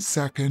 1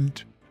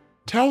 second.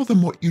 Tell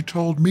them what you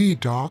told me,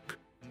 Doc.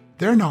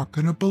 They're not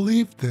gonna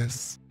believe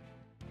this.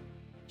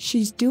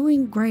 She's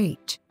doing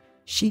great.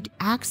 She'd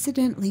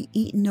accidentally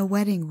eaten a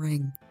wedding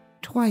ring.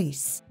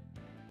 Twice.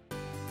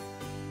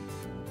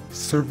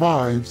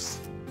 Survives.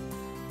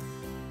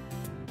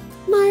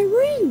 My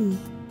ring!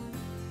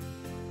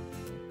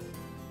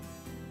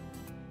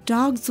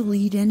 Dogs will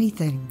eat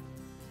anything.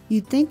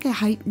 You'd think a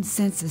heightened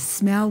sense of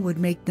smell would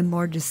make them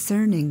more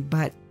discerning,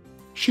 but...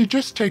 She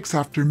just takes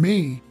after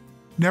me.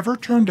 Never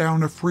turn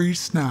down a free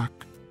snack.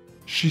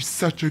 She's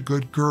such a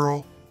good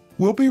girl.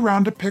 We'll be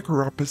round to pick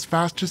her up as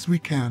fast as we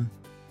can.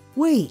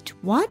 Wait,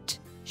 what?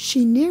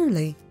 She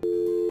nearly...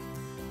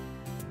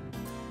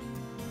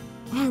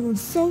 I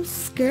was so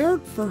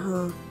scared for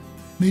her.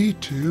 Me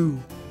too.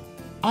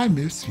 I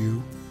miss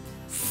you.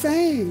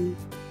 Same.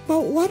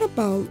 But what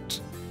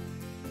about...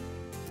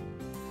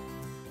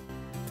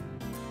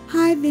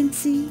 Hi,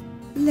 Vincey.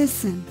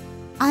 Listen,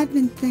 I've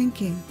been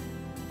thinking.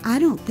 I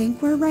don't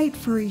think we're right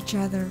for each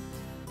other.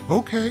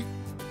 Okay.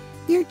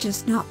 You're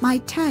just not my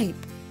type.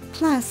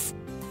 Plus,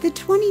 the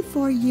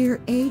 24-year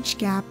age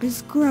gap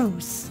is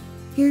gross.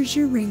 Here's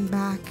your ring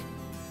back.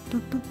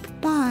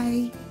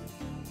 Bye.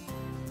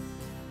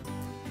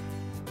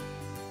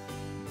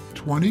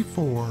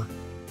 24.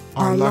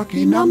 Our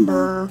lucky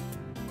number.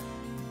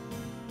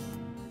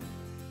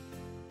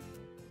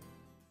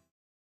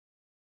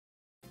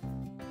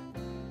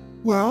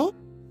 Well,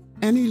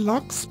 any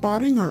luck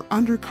spotting our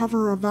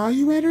undercover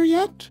evaluator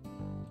yet?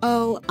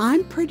 Oh,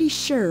 I'm pretty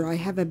sure I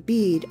have a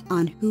bead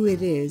on who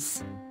it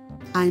is.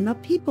 I'm a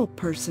people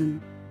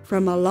person,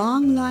 from a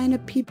long line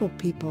of people,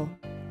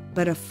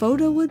 but a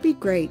photo would be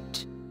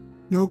great.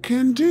 No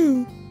can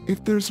do.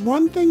 If there's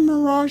one thing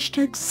Mirage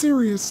takes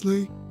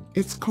seriously,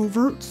 it's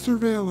covert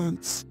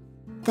surveillance.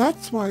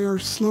 That's why our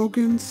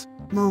slogan's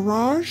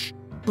Mirage,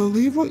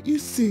 believe what you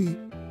see.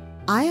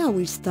 I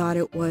always thought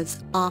it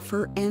was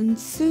offer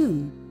ends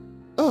soon.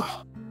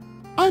 Ugh,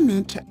 I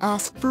meant to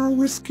ask for a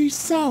whiskey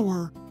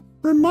sour.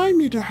 Remind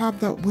me to have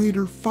that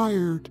waiter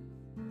fired.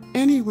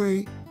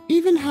 Anyway,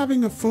 even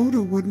having a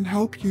photo wouldn't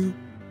help you.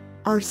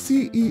 Our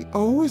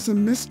CEO is a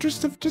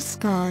mistress of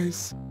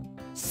disguise.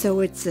 So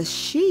it's a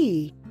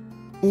she.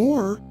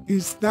 Or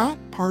is that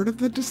part of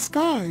the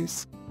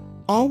disguise?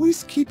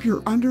 Always keep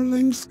your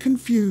underlings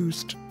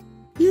confused.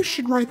 You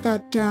should write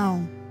that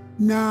down.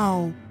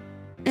 Now,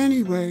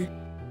 anyway,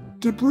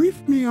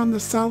 debrief me on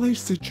the Sally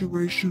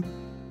situation.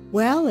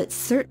 Well, it's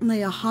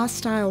certainly a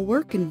hostile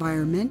work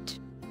environment,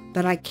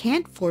 but I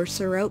can't force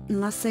her out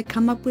unless I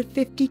come up with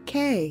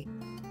 $50K.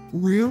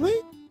 Really?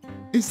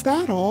 Is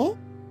that all?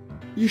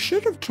 You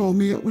should have told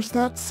me it was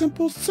that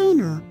simple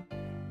sooner.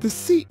 The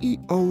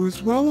CEO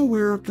is well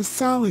aware of the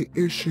Sally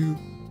issue.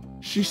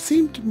 She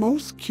seemed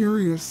most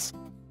curious,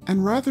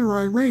 and rather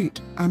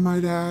irate, I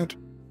might add.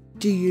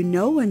 Do you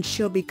know when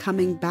she'll be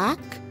coming back?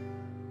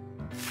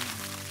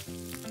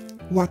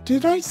 What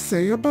did I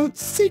say about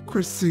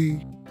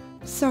secrecy?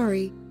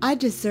 Sorry, I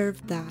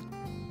deserved that.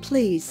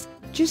 Please,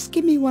 just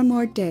give me one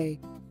more day.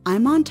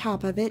 I'm on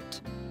top of it.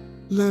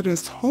 Let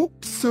us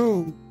hope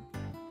so.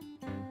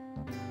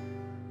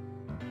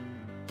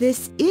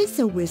 This is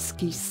a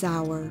whiskey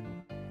sour.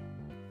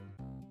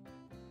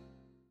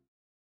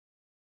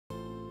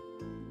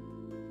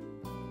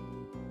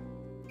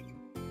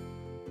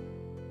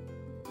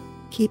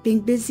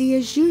 Keeping busy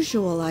as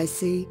usual, I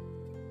see.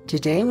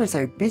 Today was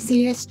our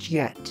busiest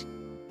yet.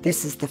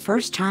 This is the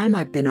first time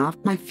I've been off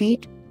my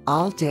feet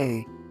all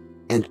day,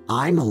 and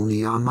I'm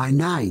only on my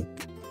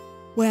 9th.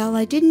 Well,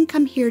 I didn't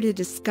come here to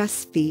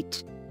discuss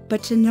feet,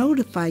 but to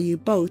notify you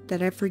both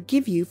that I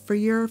forgive you for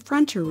your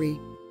effrontery.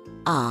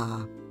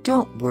 Ah,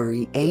 don't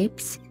worry,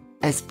 apes.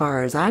 As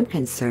far as I'm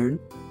concerned,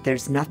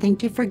 there's nothing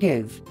to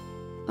forgive.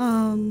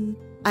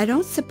 I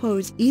don't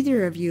suppose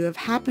either of you have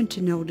happened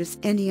to notice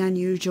any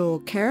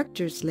unusual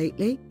characters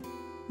lately?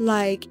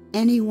 Like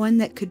anyone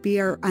that could be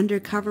our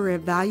undercover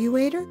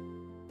evaluator?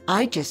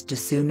 I just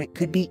assume it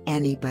could be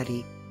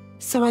anybody,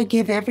 so I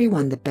give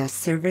everyone the best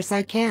service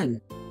I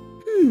can.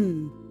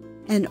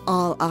 And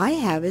all I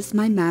have is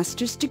my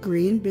master's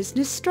degree in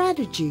business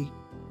strategy.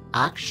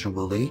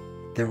 Actually,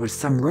 there was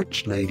some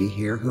rich lady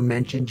here who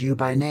mentioned you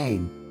by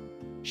name.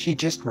 She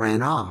just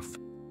ran off.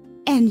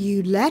 And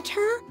you let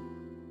her?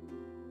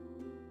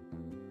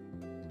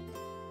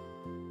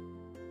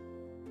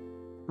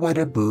 What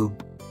a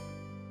boob.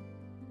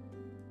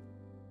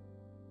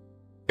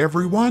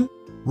 Everyone,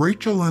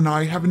 Rachel and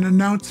I have an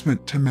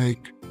announcement to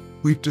make.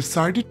 We've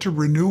decided to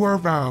renew our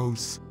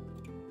vows.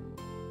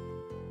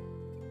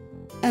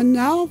 And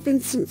now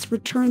Vincent's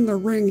returned the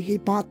ring he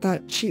bought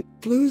that cheap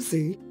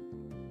floozy.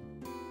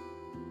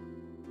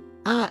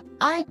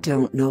 I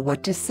don't know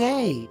what to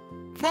say.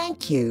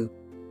 Thank you,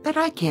 but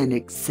I can't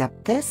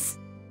accept this.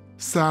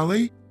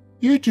 Sally,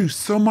 you do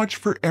so much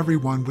for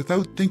everyone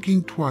without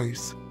thinking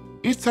twice.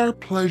 It's our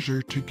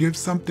pleasure to give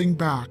something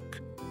back.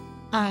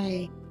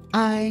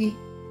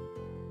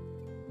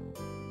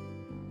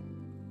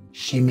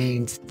 She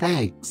means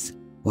thanks.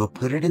 We'll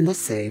put it in the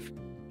safe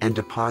and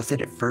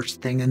deposit it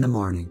first thing in the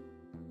morning.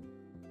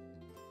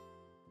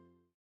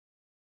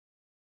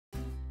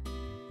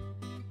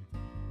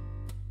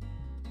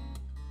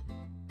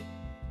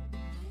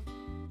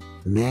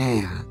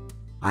 Man,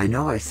 I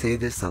know I say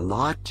this a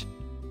lot,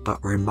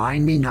 but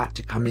remind me not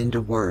to come into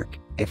work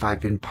if I've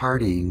been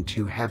partying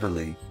too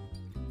heavily.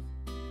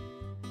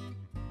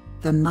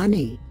 The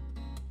money.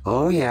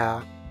 Oh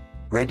yeah,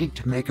 ready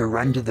to make a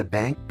run to the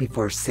bank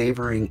before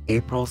savoring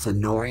April's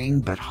annoying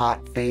but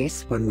hot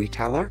face when we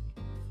tell her?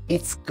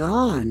 It's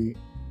gone.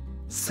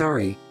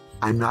 Sorry,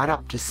 I'm not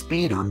up to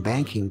speed on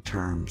banking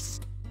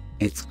terms.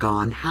 It's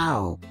gone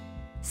how?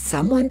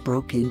 Someone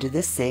broke into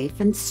the safe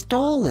and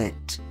stole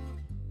it.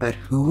 But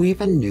who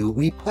even knew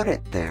we put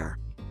it there?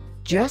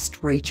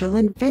 Just Rachel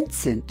and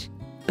Vincent,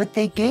 but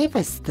they gave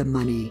us the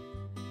money.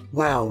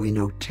 Well, we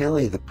know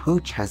Tilly the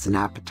Pooch has an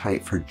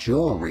appetite for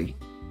jewelry.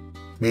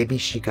 Maybe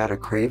she got a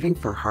craving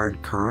for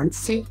hard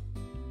currency?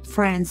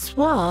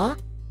 Francois,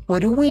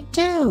 what do we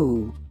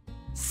do?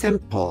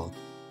 Simple.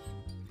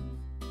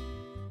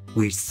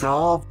 We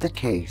solve the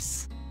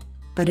case.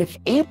 But if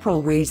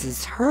April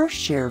raises her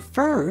share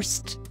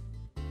first...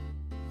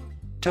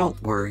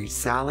 Don't worry,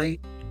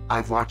 Sally.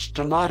 I've watched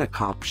a lot of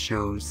cop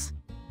shows.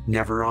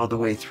 Never all the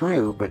way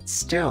through, but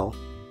still.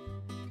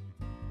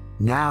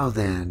 Now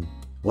then,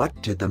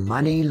 what did the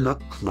money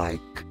look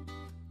like?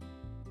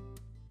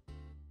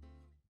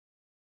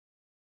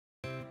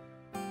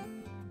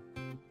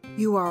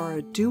 You are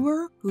a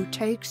doer who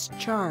takes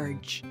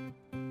charge.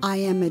 I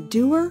am a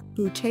doer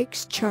who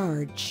takes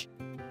charge.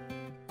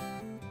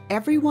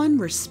 Everyone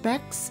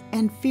respects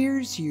and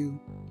fears you.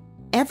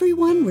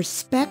 Everyone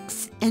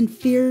respects and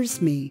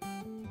fears me.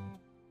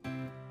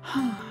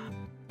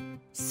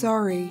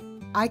 Sorry,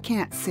 I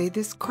can't say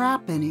this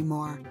crap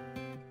anymore.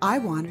 I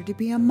want her to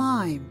be a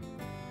mime.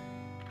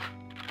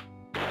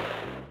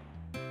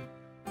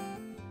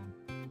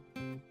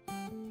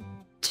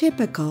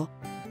 Typical.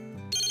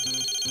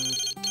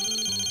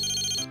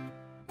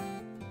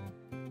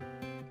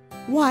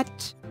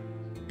 What?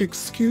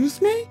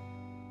 Excuse me?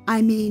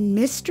 I mean,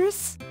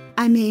 mistress?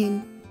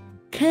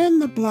 Can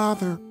the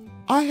blather.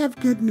 I have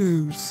good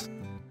news.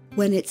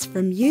 When it's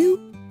from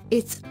you,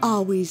 it's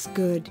always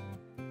good.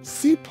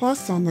 C+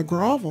 on the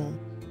grovel.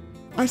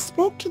 I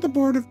spoke to the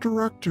board of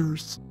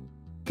directors.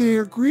 They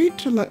agreed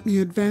to let me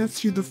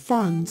advance you the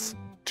funds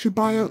to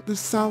buy out the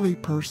Sally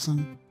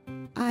person.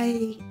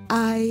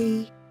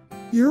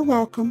 You're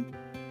welcome.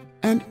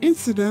 And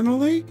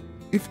incidentally,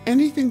 if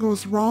anything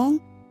goes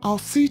wrong, I'll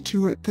see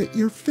to it that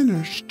you're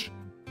finished.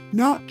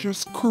 Not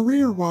just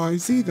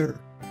career-wise either.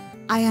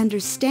 I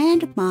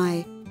understand,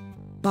 my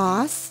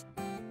boss.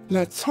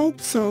 Let's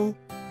hope so.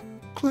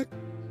 Click.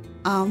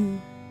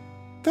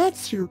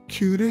 That's your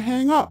cue to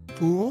hang up,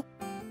 fool.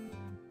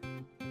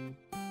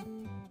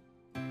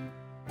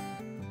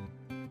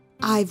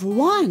 I've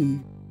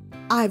won.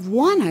 I've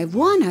won, I've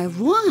won, I've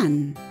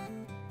won.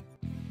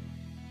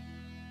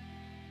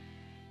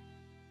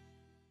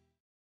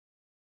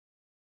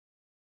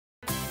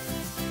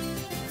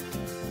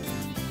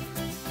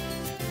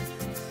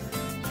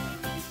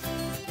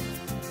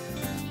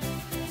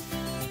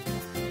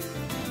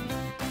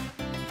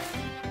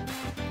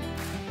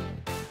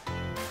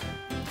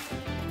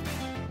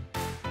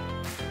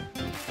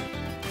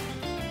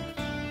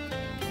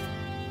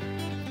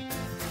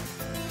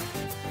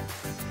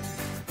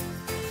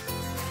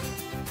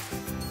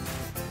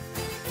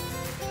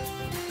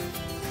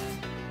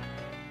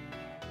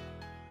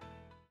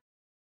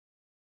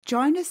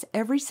 Join us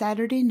every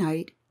Saturday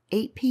night,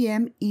 8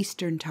 p.m.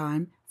 Eastern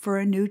Time, for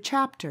a new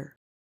chapter.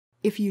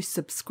 If you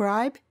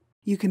subscribe,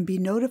 you can be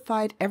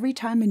notified every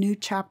time a new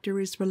chapter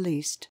is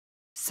released.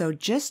 So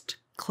just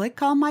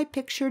click on my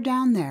picture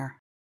down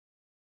there.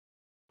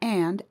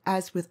 And,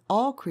 as with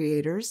all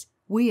creators,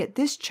 we at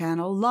this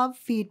channel love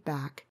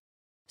feedback.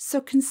 So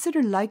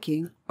consider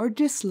liking or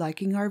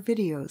disliking our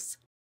videos.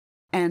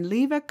 And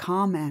leave a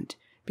comment,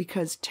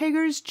 because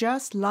Tiggers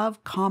just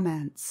love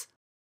comments.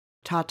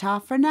 Ta-ta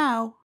for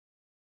now.